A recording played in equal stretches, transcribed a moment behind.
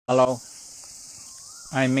Hello,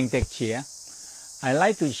 I'm Mantak Chia. I'd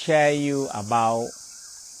like to share you about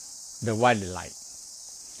the white light.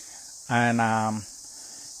 And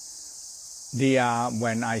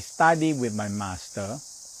when I studied with my master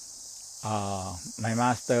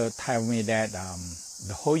told me that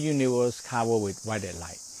the whole universe covered with white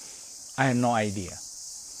light. I had no idea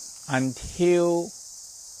until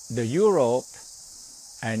the Europe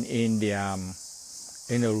and in the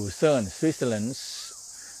Lucerne, Switzerland,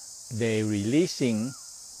 they releasing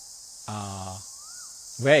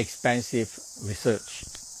very expensive research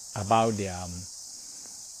about the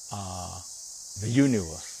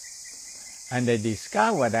universe, and they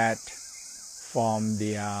discovered that from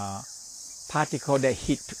the particle that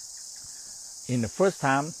hit in the first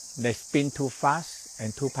time, they spin too fast,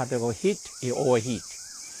 and two particles hit, it overheat,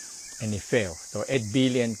 and it failed. So 8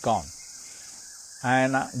 billion gone,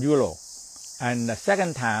 and euro. And the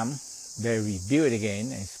second time, they rebuild it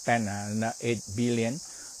again and spend another 8 billion.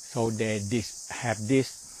 So they have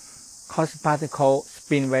this cosmic particle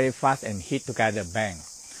spin very fast and hit together, bang,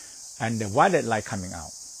 and the white light coming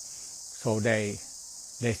out. So they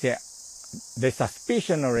say they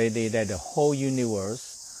suspicion already that the whole universe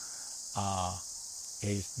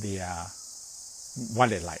is the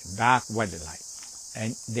white light, dark white light,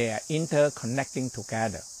 and they are interconnecting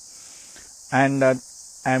together. And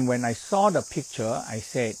when I saw the picture, I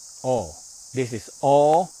said, oh, this is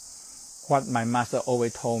all what my master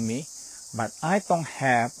always told me, but I don't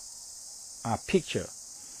have a picture,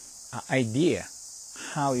 an idea,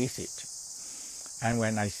 how is it? And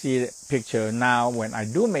when I see the picture now, when I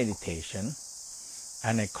do meditation,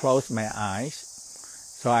 and I close my eyes,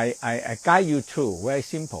 so I guide you through, very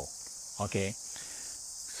simple, okay?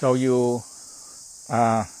 So you,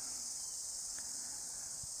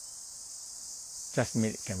 just a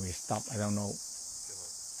minute, can we stop? I don't know.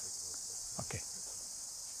 Okay.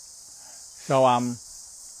 So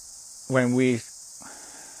when we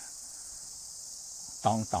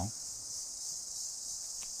dong.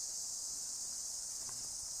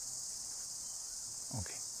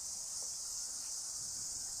 Okay.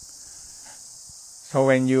 So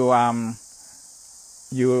when you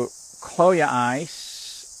close your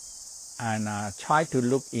eyes and try to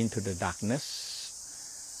look into the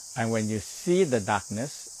darkness, and when you see the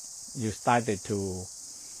darkness, you started to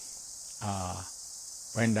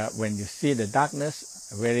when you see the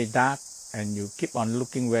darkness very dark, and you keep on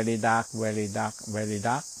looking very dark, very dark, very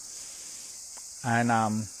dark, and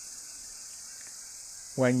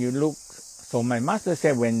when you look, so my master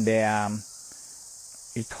said when they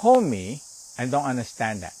he told me, I don't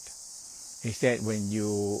understand that. He said when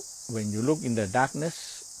you look in the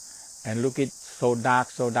darkness and look it so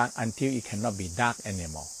dark until it cannot be dark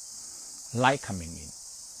anymore, light coming in.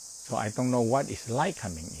 So I don't know what is light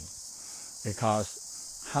coming in, because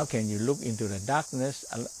how can you look into the darkness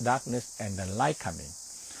and the light coming?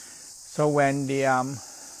 So when the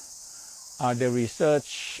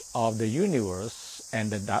research of the universe and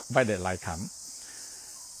the white light come,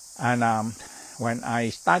 and when I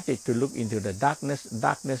started to look into the darkness,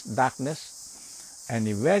 and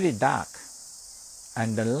it's very dark,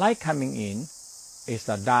 and the light coming in is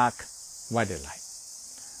a dark white light,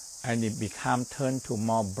 and it turned to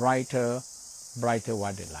more brighter white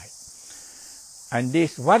light. And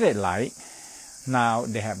this white light, now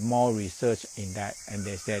they have more research in that, and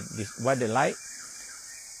they said this white light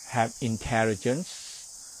have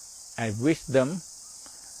intelligence and wisdom,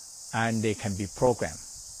 and they can be programmed,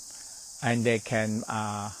 and they can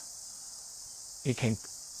it can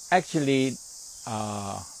actually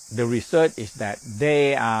the research is that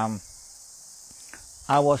they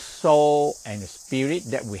our soul and spirit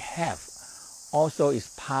that we have also is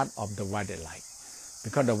part of the white light,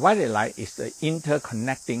 because the white light is the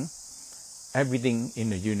interconnecting everything in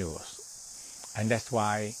the universe, and that's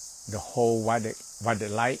why the whole white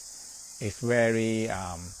light is very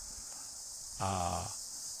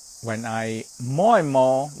when more and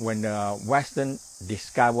more when the Western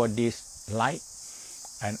discover this light,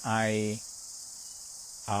 and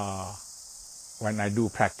when I do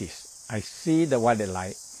practice, I see the white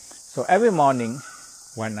light. So every morning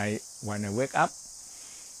when I wake up,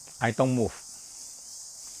 I don't move,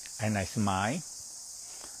 and I smile,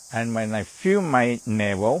 and when I feel my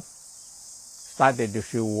navel started to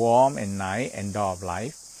feel warm and nice and door of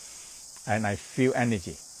life, and I feel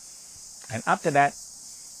energy, and after that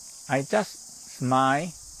I just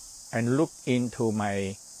smile and look into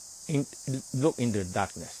the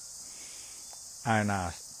darkness, and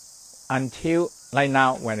until right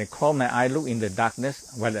now when I close my eye, look in the darkness,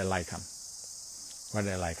 white light come.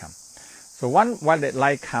 So one white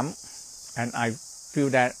light come, and I feel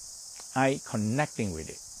that I connecting with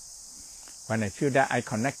it. When I feel that I'm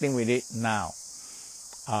connecting with it now,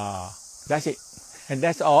 that's it. And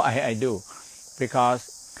that's all I do. Because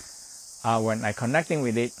when I'm connecting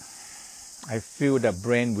with it, I fill the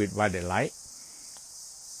brain with violet light.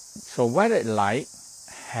 So violet light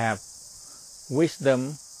have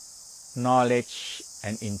wisdom, knowledge,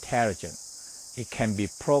 and intelligence. It can be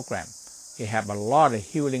programmed. It have a lot of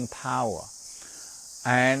healing power.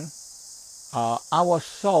 And our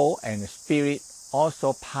soul and spirit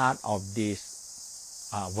also part of this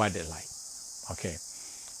violet light. Okay.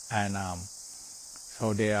 And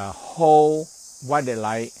so their whole violet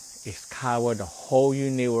light is cover the whole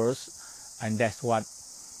universe. And that's what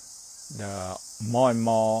the more and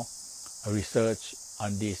more research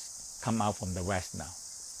on this come out from the West now.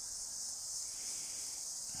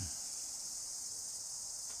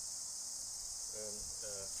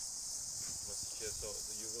 Master Chia, so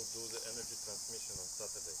you will do the energy transmission on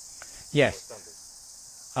Saturday? Yes. Or Sunday?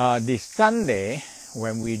 This Sunday,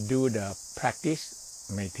 when we do the practice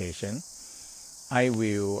meditation, I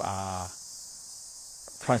will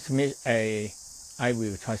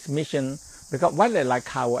transmission, because violet light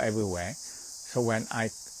cover everywhere. So when I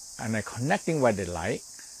connecting violet light,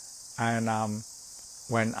 and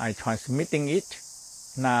when I transmitting it,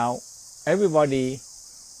 now everybody,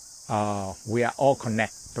 we are all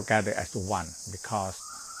connect together as one because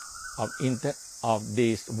of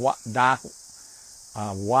this dark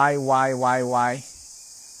violet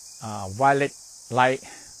light,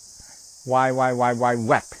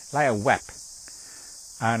 web, like a web,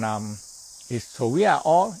 and so we are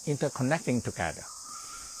all interconnecting together.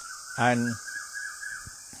 And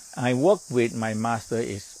I work with my master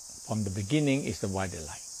is from the beginning is the violet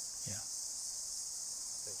light. Yeah.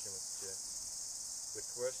 Thank you, Master Chia. With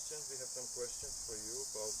questions, we have some questions for you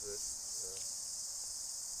about this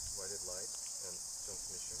violet light and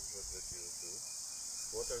transmission that you do.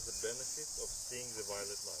 What are the benefits of seeing the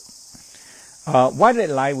violet light?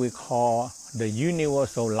 Violet light we call the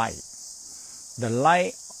universal light, the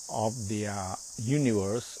light of the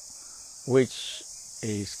universe, which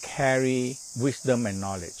is carry wisdom and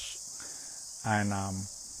knowledge. And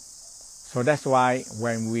so that's why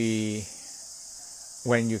when you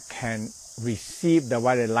can receive the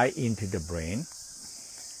violet light into the brain,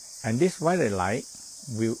 and this violet light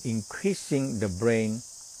will increasing the brain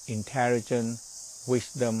intelligence,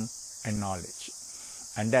 wisdom, and knowledge.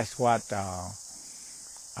 And that's what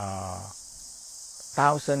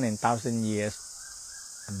thousand and thousand years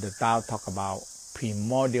the Tao talk about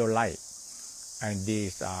primordial light, and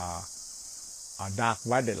these dark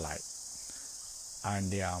violet light,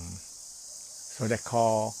 and so they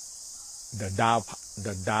call the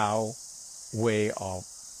Tao way of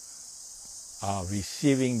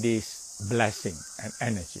receiving this blessing and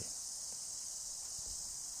energy.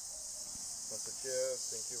 Master Chia,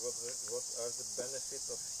 thank you. What are the benefits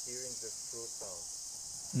of hearing the true sound?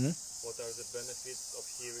 What are the benefits of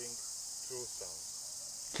hearing true sound?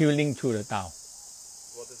 Tuning to the Tao.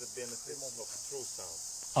 What is the benefits of true sound?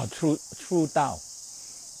 Oh, true Tao.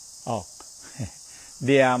 Oh,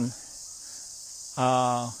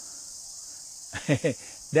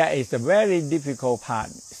 that is a very difficult part.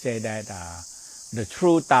 Say that the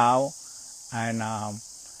true Tao, and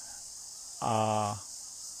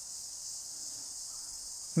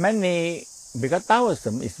many, because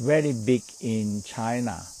Taoism is very big in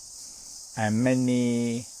China, and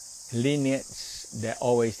many lineages, they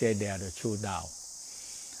always say they are the true Tao.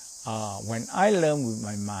 When I learned with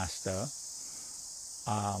my master,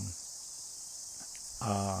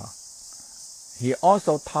 he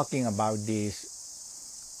also talking about this,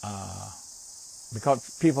 because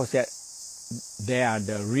people said they are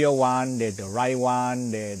the real one, they're the right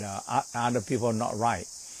one, they're the other people not right.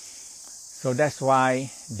 So that's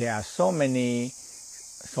why there are so many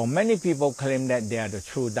people claim that they are the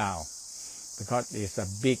true Tao, because it's a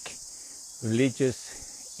big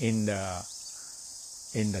religious in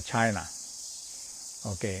the China.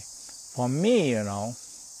 Okay, for me,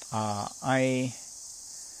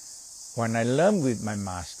 when I learned with my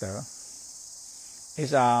master,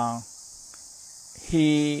 is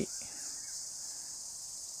he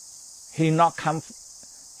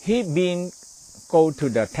been go to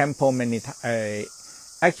the temple many times.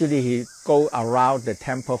 Actually, he go around the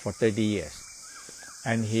temple for 30 years,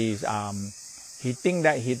 and he think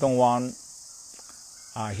that he don't want.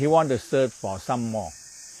 He want to search for some more.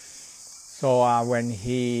 So when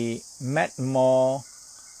he met more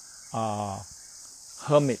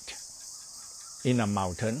hermit in a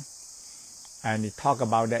mountain, and he talk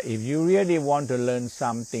about that if you really want to learn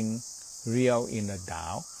something real in the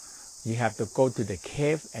Tao, you have to go to the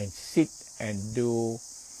cave and sit and do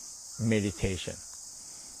meditation.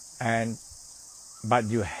 And but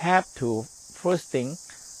you have to, first thing,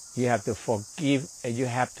 you have to forgive and you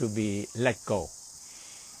have to be let go.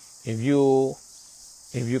 If you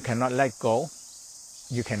cannot let go,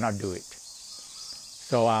 you cannot do it.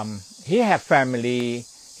 So he have family,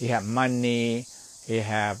 he have money, he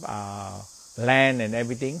have land and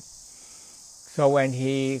everything. So when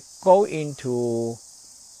he go into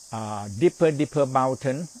deeper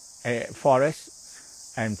mountain, forest,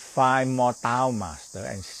 and find more Tao master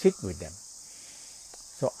and sit with them.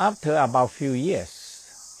 So after about few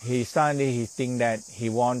years, he think that he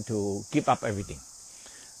want to give up everything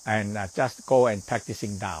and just go and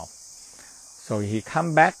practicing Tao. So he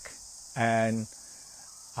come back and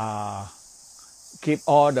give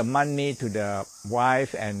all the money to the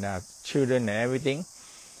wife and children and everything,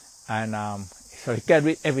 and so he get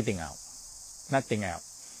rid everything out, nothing else.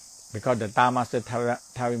 Because the Tao master tell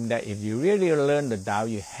him that if you really learn the Tao,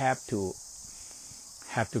 you have to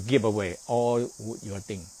give away all your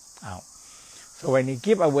thing out. So when he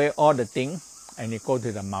give away all the thing, and he go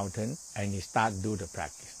to the mountain and he start do the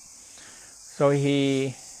practice. So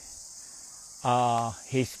he's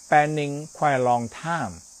spending quite a long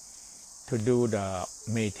time to do the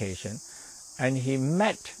meditation, and he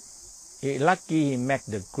met the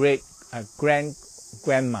great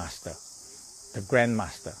grandmaster, the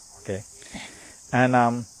grandmaster. Okay,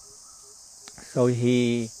 and so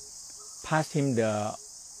he passed him the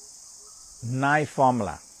 9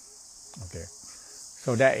 formula. Okay,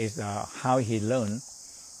 so that is how he learned.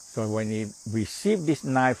 So when he received this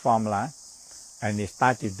 9 formula, and he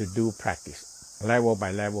started to do practice, level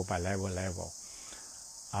by level,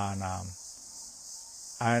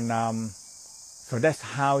 and so that's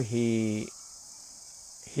how he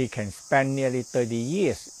can spend nearly 30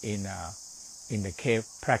 years in the cave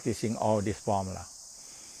practicing all this formula.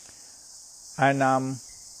 And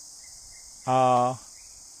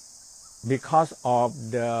because of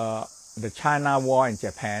the China war in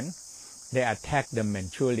Japan, they attacked the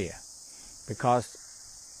Manchuria because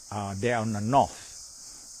they are on the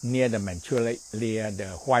north, near the Manchuria,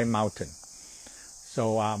 the White Mountain.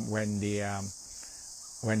 So when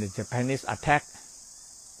the Japanese attack,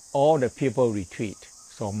 all the people retreat.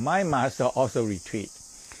 So my master also retreat.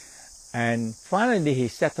 And finally he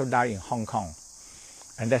settled down in Hong Kong.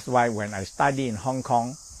 And that's why when I study in Hong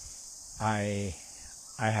Kong, I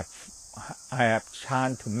have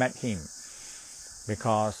chance to meet him,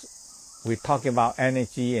 because we talk about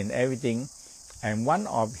energy and everything. And one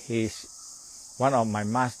of my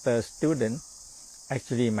master's students,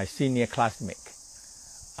 actually my senior classmate,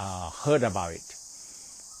 heard about it.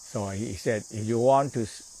 So he said, if you want to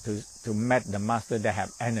meet the master that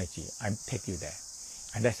have energy, I'll take you there.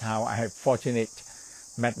 And that's how I have fortunate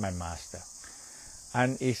met my master.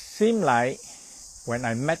 And it seemed like when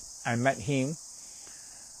I met him,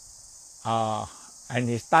 and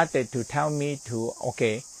he started to tell me to,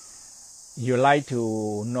 okay, you like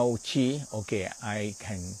to know Qi? Okay, I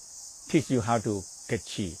can teach you how to get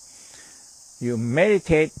Qi. You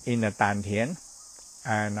meditate in the Dantian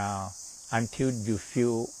and until you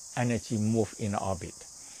feel energy move in the orbit.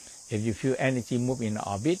 If you feel energy move in the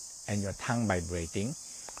orbit and your tongue vibrating,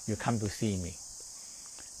 you come to see me.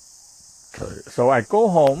 So I go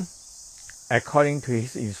home, according to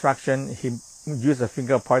his instruction, he used a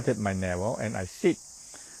finger pointed my navel and I sit.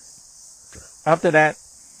 After that,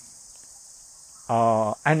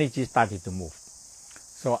 energy started to move.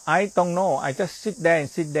 So I don't know, I just sit there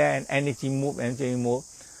and energy move.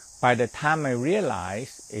 By the time I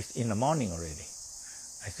realize it's in the morning already.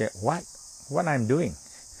 I said, what I'm doing?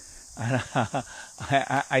 And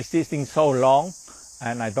I see things so long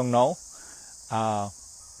and I don't know.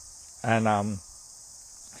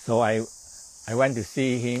 So I went to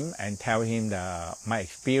see him and tell him my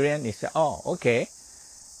experience. He said, oh, okay,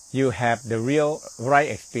 you have the right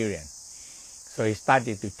experience. So he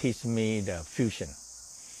started to teach me the fusion.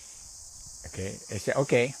 Okay, he said,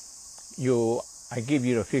 okay, I give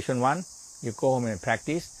you the fusion one, you go home and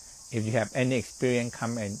practice. If you have any experience,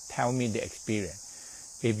 come and tell me the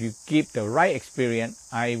experience. If you give the right experience,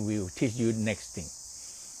 I will teach you the next thing.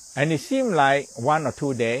 And it seemed like 1 or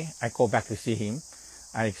 2 days, I go back to see him.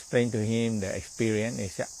 I explained to him the experience. He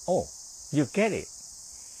said, oh, you get it.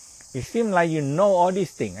 It seemed like you know all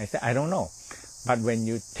these things. I said, I don't know. But when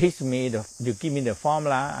you teach me, you give me the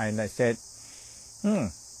formula, and I said,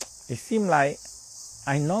 it seemed like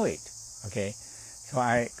I know it. Okay, so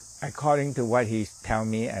according to what he tell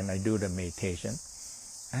me, and I do the meditation,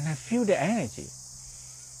 and I feel the energy.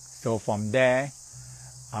 So from there,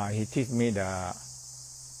 he teach me the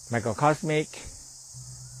microcosmic,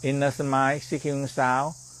 inner mind, seeking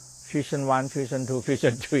sound, fusion 1, fusion 2,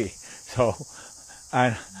 fusion 3. So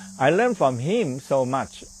And I learned from him so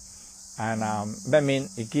much. And that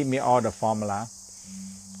means he gave me all the formula.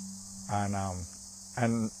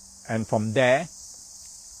 And from there,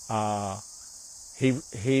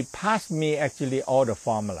 he passed me actually all the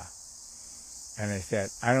formula. And I said,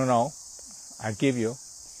 I don't know, I give you.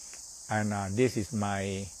 And this is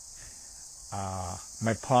my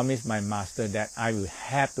promise, my master, that I will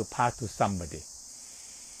have to pass to somebody.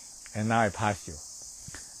 And now I pass you.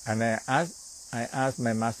 And I asked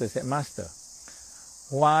my master, I said, Master,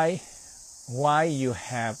 why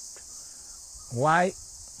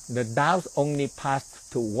the doubts only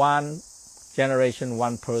passed to one generation,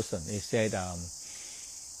 one person? He said,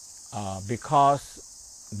 because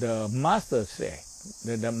the master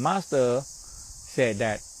said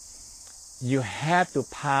that you have to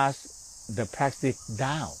pass the practice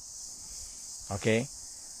down, okay?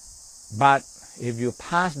 But if you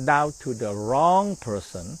pass down to the wrong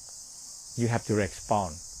person, you have to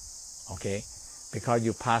respond, okay? Because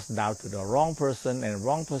you pass down to the wrong person, and the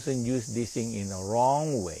wrong person use this thing in the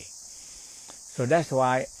wrong way. So that's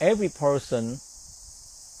why every person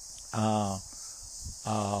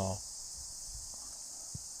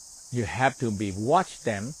you have to watch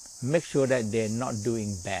them, make sure that they're not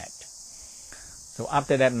doing bad. So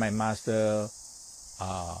after that, my master,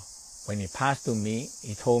 when he passed to me,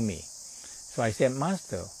 he told me. So I said,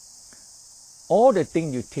 Master, all the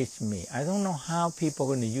things you teach me, I don't know how people are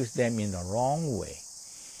going to use them in the wrong way.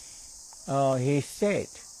 He said,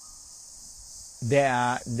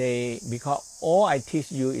 because all I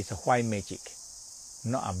teach you is a white magic,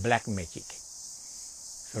 not a black magic.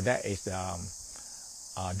 So that is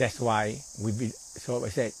that's why so I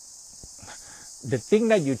said, the thing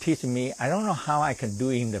that you teach me, I don't know how I can do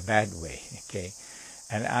it in the bad way, okay?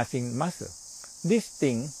 And I asked him, Master, this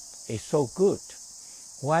thing is so good.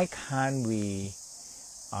 Why can't we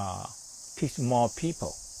teach more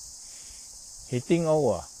people? He think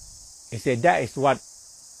over. He said, that is what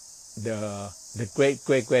the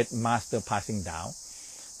great master passing down.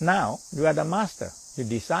 Now you are the master. You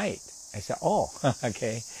decide. I said, oh,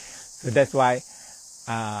 okay. So that's why.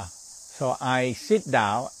 So I sit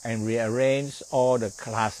down and rearrange all the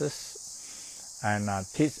classes and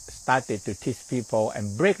started to teach people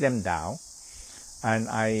and break them down. And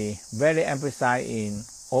I very emphasize in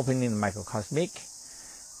opening the microcosmic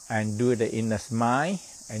and do the inner smile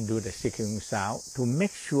and do the seeking sound to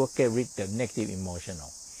make sure get rid of the negative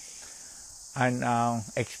emotional. And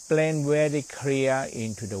explain very clear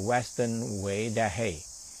into the Western way that, hey,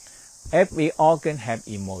 every organ have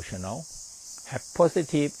emotional, have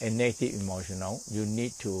positive and negative emotional. You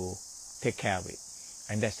need to take care of it.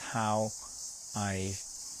 And that's how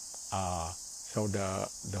so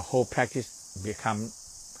the whole practice become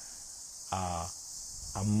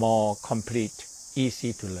a more complete,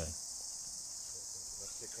 easy to learn.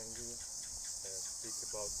 Master, can you speak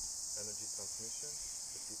about energy transmission?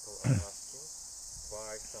 The people are asking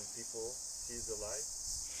why some people see the light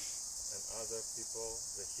and other people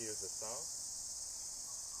they hear the sound.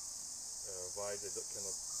 Why they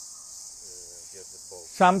cannot get the both?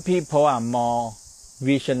 Some people are more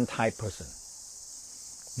vision type person.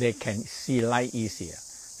 They can see light easier.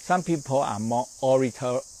 Some people are more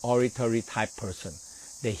auditory type person.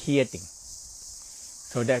 They hear things.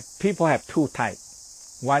 So that people have two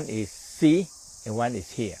types. One is see and one is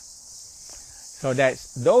hear. So that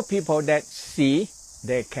those people that see,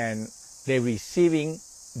 they're receiving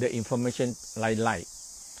the information like light.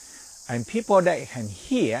 And people that can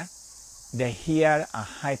hear, they hear a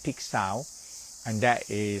high-pitched sound, and that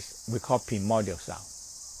is we call primordial sound.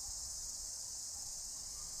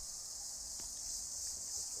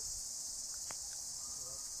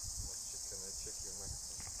 Can I check your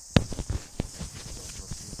microphone?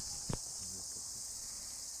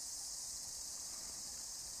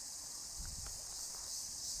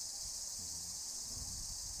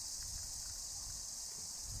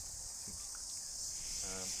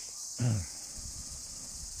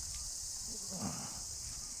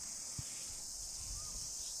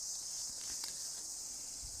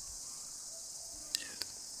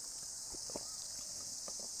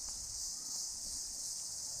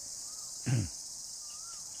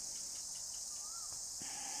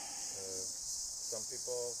 Some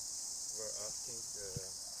people were asking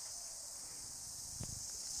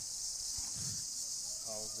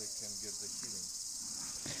how they can get the healing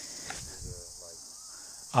through the light.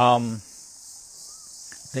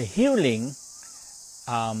 The healing,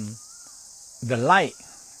 the light,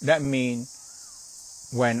 that means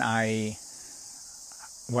when I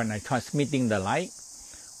transmitting the light,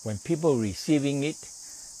 when people receiving it,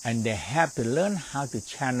 and they have to learn how to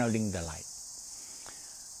channeling the light.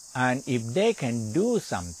 And if they can do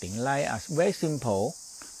something like a very simple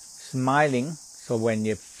smiling, so when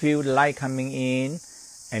you feel light coming in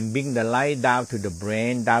and bring the light down to the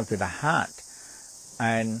brain, down to the heart,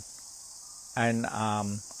 and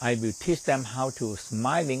I will teach them how to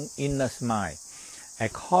smiling inner smile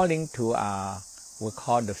according to we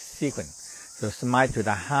call the sequence. So smile to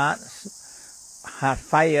the heart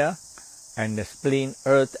fire, and the spleen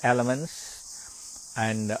earth elements,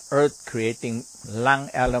 and the earth creating lung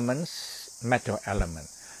elements, metal element,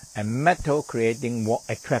 and metal creating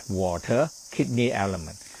attract water, kidney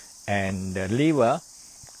element, and the liver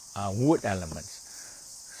wood elements.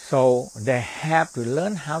 So they have to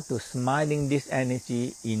learn how to smiling this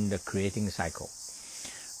energy in the creating cycle.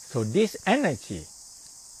 So this energy,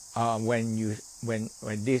 when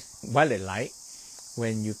this violet light,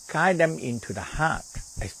 when you guide them into the heart,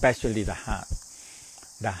 especially the heart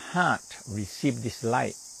receive this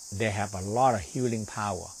light, they have a lot of healing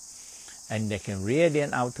power, and they can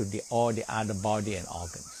radiate out to all the other body and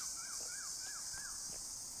organs.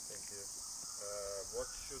 Thank you. What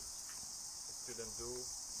should a student do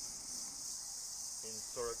in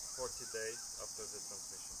 40 days after the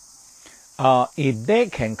transmission? If they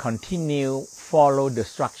can continue follow the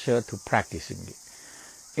structure to practicing it.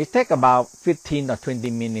 It takes about 15 or 20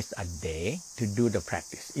 minutes a day to do the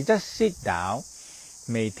practice. You just sit down,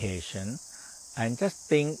 meditation, and just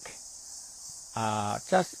think.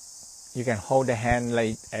 You can hold the hand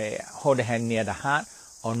near the heart,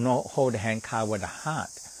 or no, hold the hand cover the heart,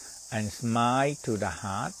 and smile to the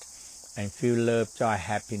heart, and feel love, joy,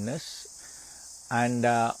 happiness. And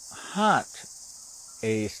the heart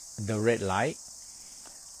is the red light,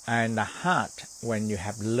 and the heart, when you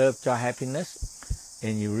have love, joy, happiness,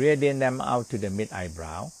 and you radiate them out to the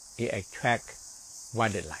mid-eyebrow, it attracts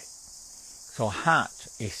violet light. So heart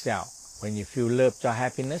itself, when you feel love, joy,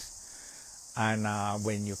 happiness, and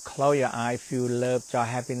when you close your eye, feel love, joy,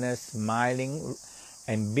 happiness, smiling,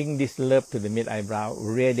 and bring this love to the mid-eyebrow,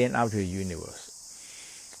 radiate out to the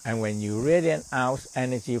universe. And when you radiate out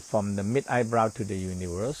energy from the mid-eyebrow to the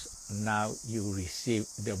universe, now you receive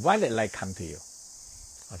the violet light come to you.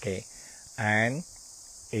 Okay, and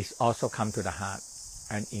it's also come to the heart,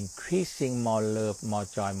 and increasing more love, more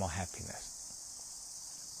joy, more happiness.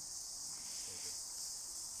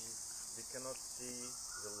 If we cannot see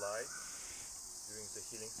the light during the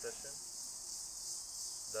healing session,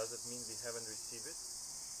 does it mean we haven't received it?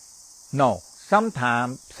 No.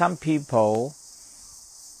 Sometimes some people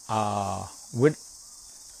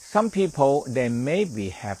they maybe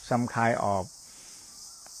have some kind of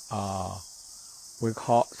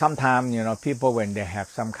sometimes people when they have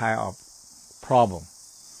some kind of problem,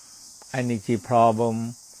 energy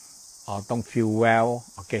problem, or don't feel well,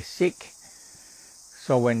 or get sick.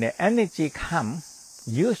 So when the energy come,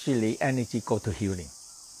 usually energy go to healing.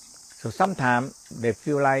 So sometimes they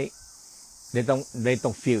feel like they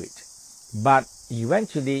don't feel it, but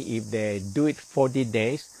eventually if they do it 40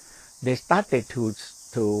 days, they started to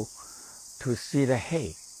see that,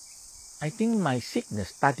 hey, I think my sickness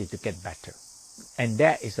started to get better, and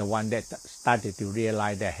that is the one that started to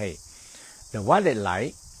realize that, hey, the violet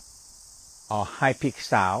light or high pitch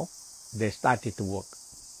sound, they started to work.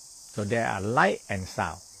 So there are light and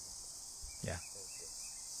sound. Yeah.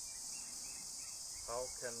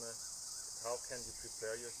 How can you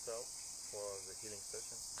prepare yourself for the healing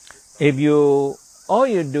session? If all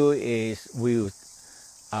you do is we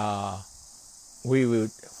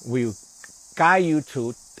will guide you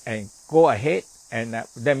through and go ahead, and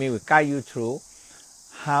then we will guide you through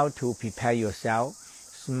how to prepare yourself,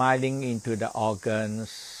 smiling into the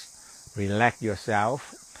organs, relax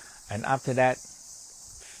yourself, and after that,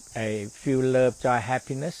 feel love, joy,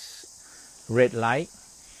 happiness, red light.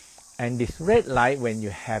 And this red light, when you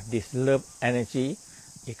have this love energy,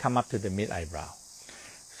 it come up to the mid-eyebrow.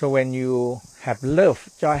 So when you have love,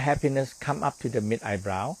 joy, happiness come up to the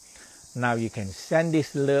mid-eyebrow, now you can send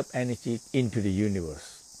this love energy into the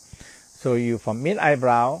universe. So you from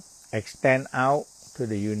mid-eyebrow extend out to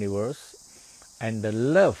the universe, and the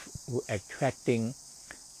love will attracting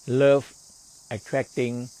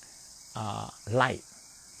light.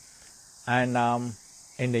 And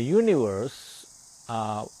in the universe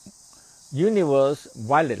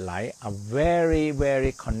violet light are very,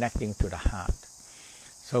 very connecting to the heart.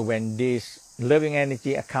 So when this loving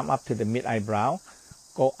energy come up to the mid-eyebrow,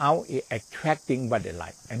 go out, it attracting violet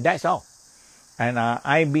light, and that's all. And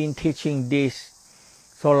I've been teaching this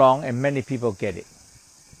so long, and many people get it.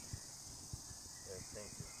 Yes, thank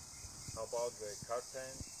you. How about the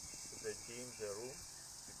curtain? Should they dim the room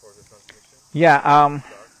before the transmission? Yeah.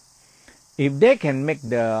 If they can make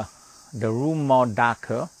the room more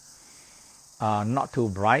darker, not too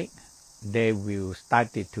bright, they will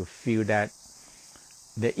start to feel that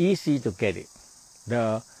they're easy to get it.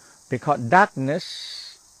 Because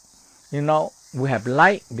darkness, we have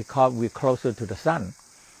light because we're closer to the sun,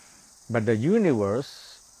 but the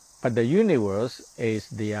universe is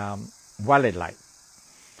the violet light.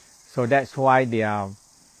 So that's why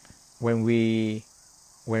when we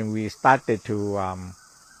started to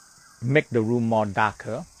make the room more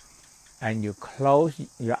darker, and you close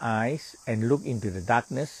your eyes and look into the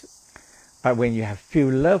darkness, but when you feel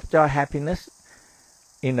love, joy, happiness,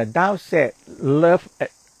 in the Tao said, love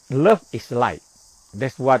is light.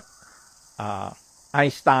 That's what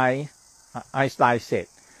Einstein said.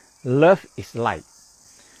 Love is light.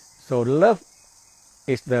 So love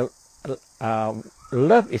is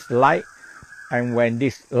light, and when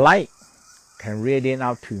this light can radiate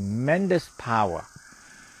out tremendous power,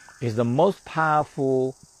 it's the most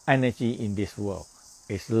powerful energy in this world.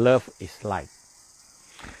 Love is light.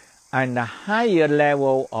 And the higher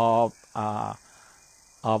level of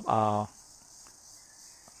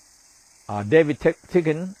David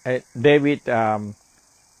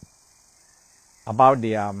about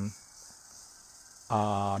the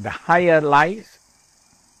higher light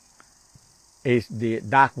is the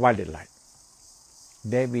dark violet light.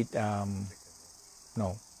 David.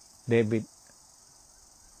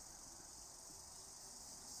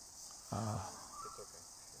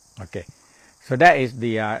 Okay, so that is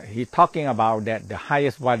he's talking about that the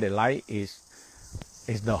highest violet light is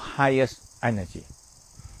the highest energy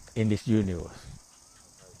in this universe,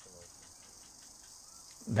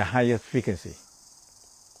 the highest frequency. Is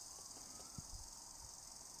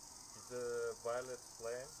the violet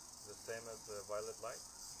flame the same as the violet light?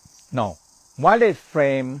 No, violet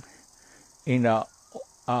flame in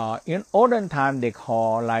olden time they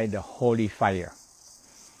call like the holy fire.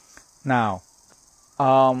 Now,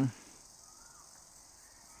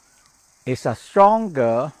 it's a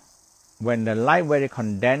stronger when the light very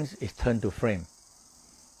condensed is turned to flame.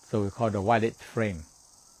 So we call the violet flame.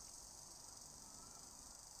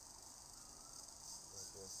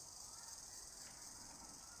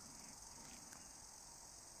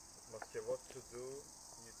 Master, what to do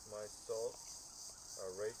if my thoughts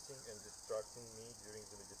are racing and distracting me during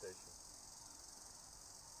the meditation?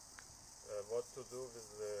 What to do with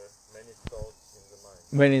the many thoughts in the mind?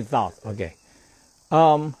 Many thoughts, okay.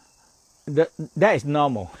 That is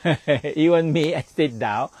normal. Even me, I sit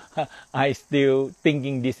down, I still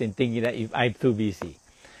thinking this and thinking that if I'm too busy.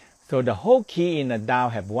 So the whole key in the Tao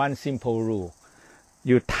have one simple rule.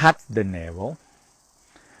 You touch the navel,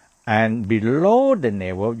 and below the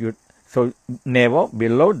navel,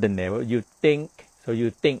 below the navel, you think. So you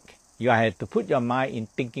think. You have to put your mind in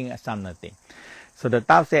thinking something. So the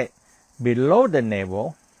Tao said, below the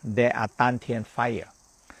navel, there are Dantian fire.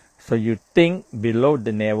 So you think below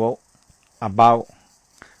the navel about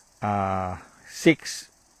 6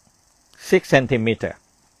 centimeter,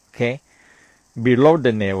 okay? Below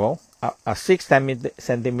the navel, a 6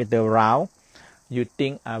 centimeter round, you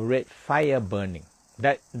think a red fire burning.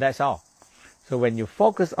 That's all. So when you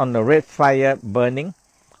focus on the red fire burning,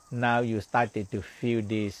 now you started to feel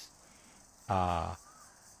this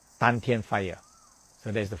Dantian fire.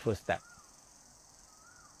 So that's the first step.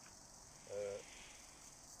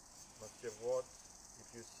 Master, what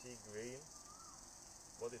if you see green?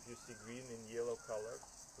 What if you see green and yellow colors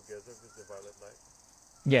together with the violet light?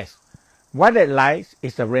 Yes, violet light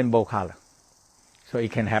is a rainbow color, so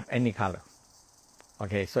it can have any color.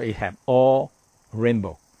 Okay, so it have all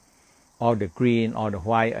rainbow, all the green, all the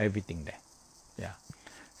white, everything there. Yeah.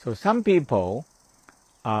 So some people,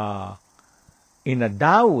 in the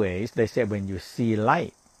Tao ways, they say when you see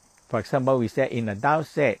light, for example, we say in the Tao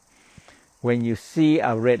said, when you see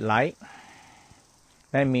a red light,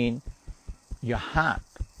 that means your heart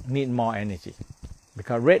need more energy,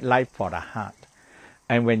 because red light for the heart.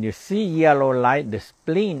 And when you see yellow light, the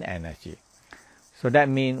spleen energy. So that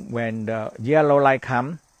means when the yellow light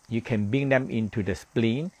comes, you can bring them into the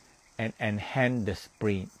spleen and enhance the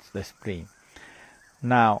spleen.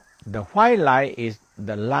 Now, the white light is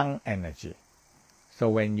the lung energy. So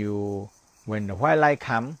when the white light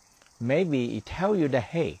comes, maybe it tells you that,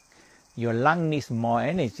 hey, your lung needs more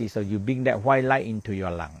energy, so you bring that white light into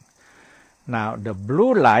your lung. Now, the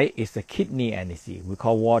blue light is the kidney energy. We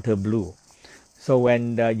call water blue. So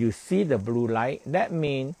when you see the blue light, that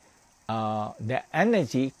means the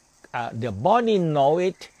energy, the body know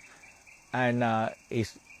it, and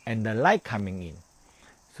the light coming in.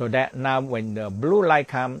 So that now when the blue light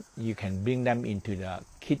comes, you can bring them into the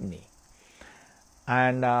kidney.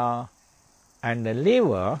 And the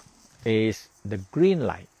liver is the green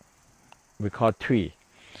light. We call tree.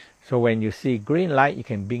 So when you see green light, you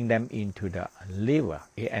can bring them into the liver.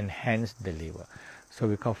 It enhances the liver. So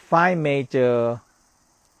we call 5 major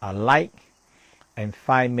light and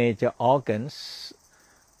 5 major organs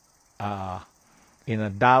in a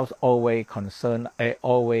Tao's always concerned,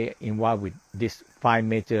 always involved with this 5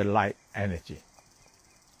 major light energy.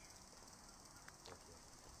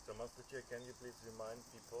 So Master Chia, can you please remind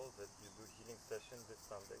people that you do healing session this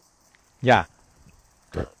Sunday? Yeah.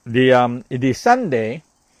 The Sunday,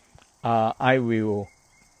 I will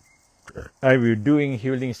doing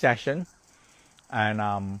healing session,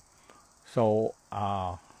 and so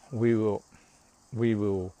we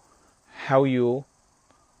will help you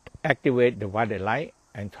activate the white light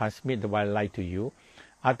and transmit the white light to you.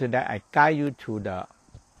 After that, I guide you to the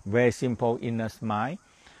very simple inner smile,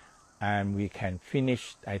 and we can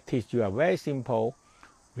finish. I teach you a very simple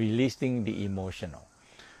releasing the emotional.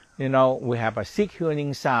 You know, we have a 6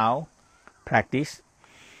 healing sound practice,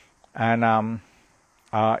 and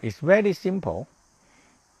it's very simple.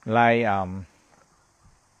 Like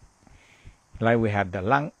we have the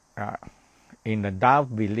lung. In the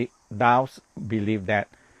Tao's believe that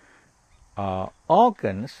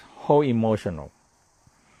organs hold emotional,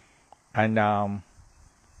 and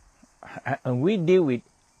we deal with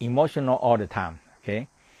emotional all the time. Okay,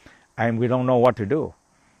 and we don't know what to do.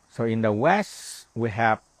 So in the West, we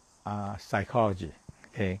have psychology.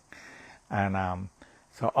 Okay, and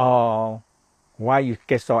so why you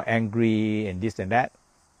get so angry and this and that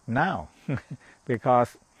now?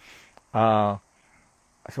 Because so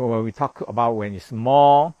when we talk about when you're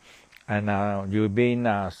small and you've been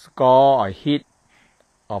scored or hit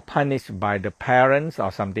or punished by the parents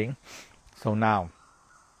or something. So now,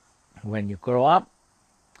 when you grow up,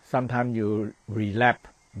 sometimes you relapse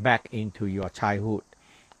back into your childhood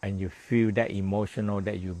and you feel that emotional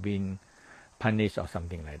that you've been punished or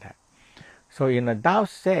something like that. So in the Tao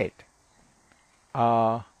said,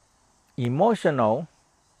 emotional,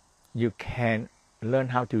 you can learn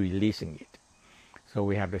how to releasing it. So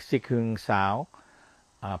we have the sequencing sound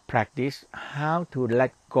practice how to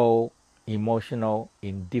let go emotional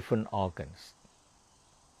in different organs.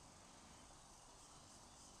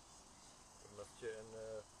 Master, and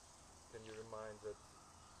can you remind that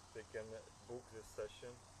they can book this session?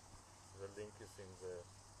 The link is in the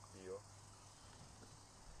bio.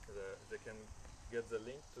 They can get the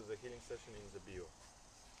link to the healing session in the bio.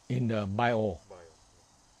 In the bio.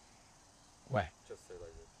 Where? Just say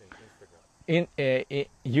like this, in Instagram.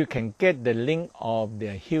 You can get the link of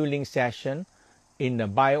the healing session in the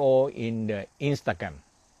bio in the Instagram.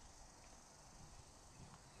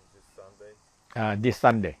 This Sunday? This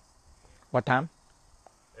Sunday. What time?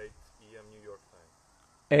 8 p.m. New York time.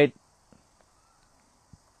 8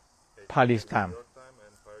 Paris time. New York time,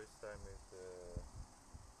 and Paris time is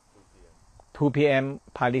 2 2 p.m. p.m.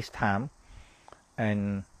 Paris time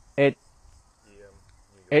and 8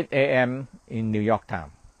 a.m. in New York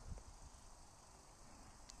time.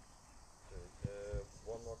 Okay.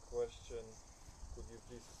 One more question. Could you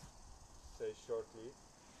please say shortly,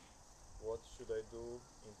 what should I do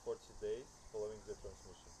in 40 days following the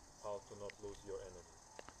transmission? How to not lose your energy?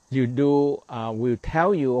 You do. We'll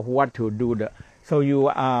tell you what to do. So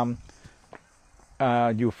you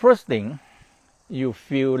first thing, you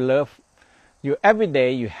feel love. You every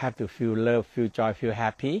day you have to feel love, feel joy, feel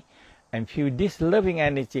happy, and feel this loving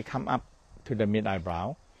energy come up to the mid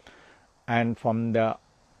eyebrow, and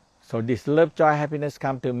so this love, joy, happiness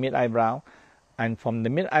come to mid eyebrow, and from the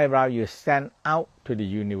mid eyebrow you send out to the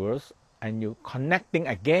universe, and you connecting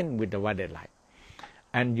again with the white light,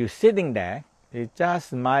 and you sitting there, you just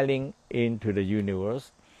smiling into the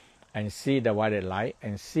universe, and see the white light,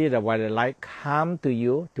 and see the white light come to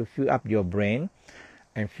you to fill up your brain,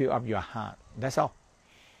 and fill up your heart. That's all.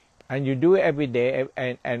 And you do it every day,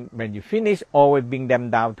 and when you finish, always bring them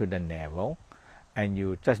down to the navel, and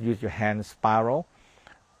you just use your hand spiral,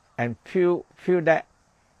 and feel that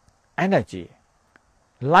energy.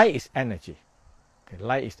 Light is energy. Okay,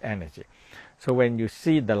 light is energy. So when you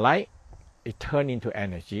see the light, it turns into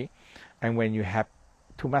energy, and when you have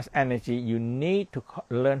too much energy, you need to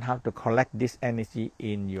learn how to collect this energy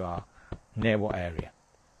in your navel area.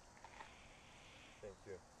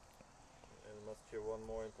 One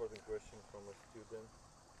more important question from a student.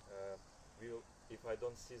 If I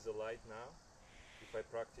don't see the light now, if I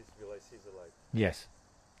practice, will I see the light? Yes,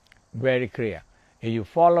 very clear. If you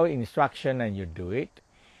follow instruction and you do it,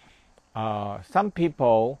 some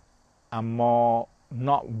people are more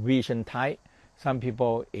not vision type. Some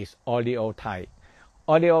people is audio type.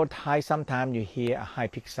 Audio type, sometimes you hear a high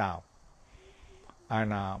pitch sound.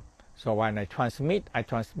 And so when I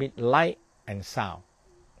transmit light and sound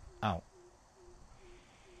out.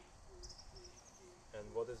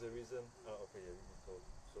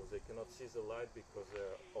 cannot see the light because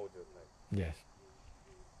they're audio type. Yes.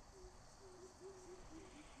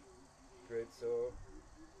 Great. So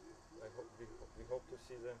we hope to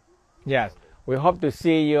see them. Yes. We hope to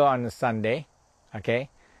see you on Sunday. Okay.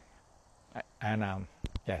 And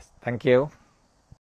yes. Thank you.